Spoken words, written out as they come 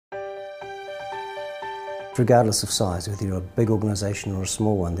Regardless of size, whether you're a big organisation or a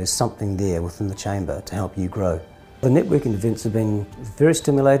small one, there's something there within the chamber to help you grow. The networking events have been very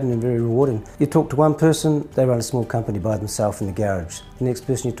stimulating and very rewarding. You talk to one person, they run a small company by themselves in the garage. The next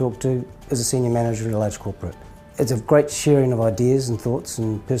person you talk to is a senior manager in a large corporate. It's a great sharing of ideas and thoughts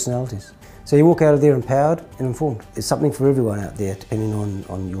and personalities. So you walk out of there empowered and informed. There's something for everyone out there, depending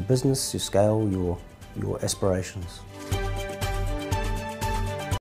on your business, your scale, your aspirations.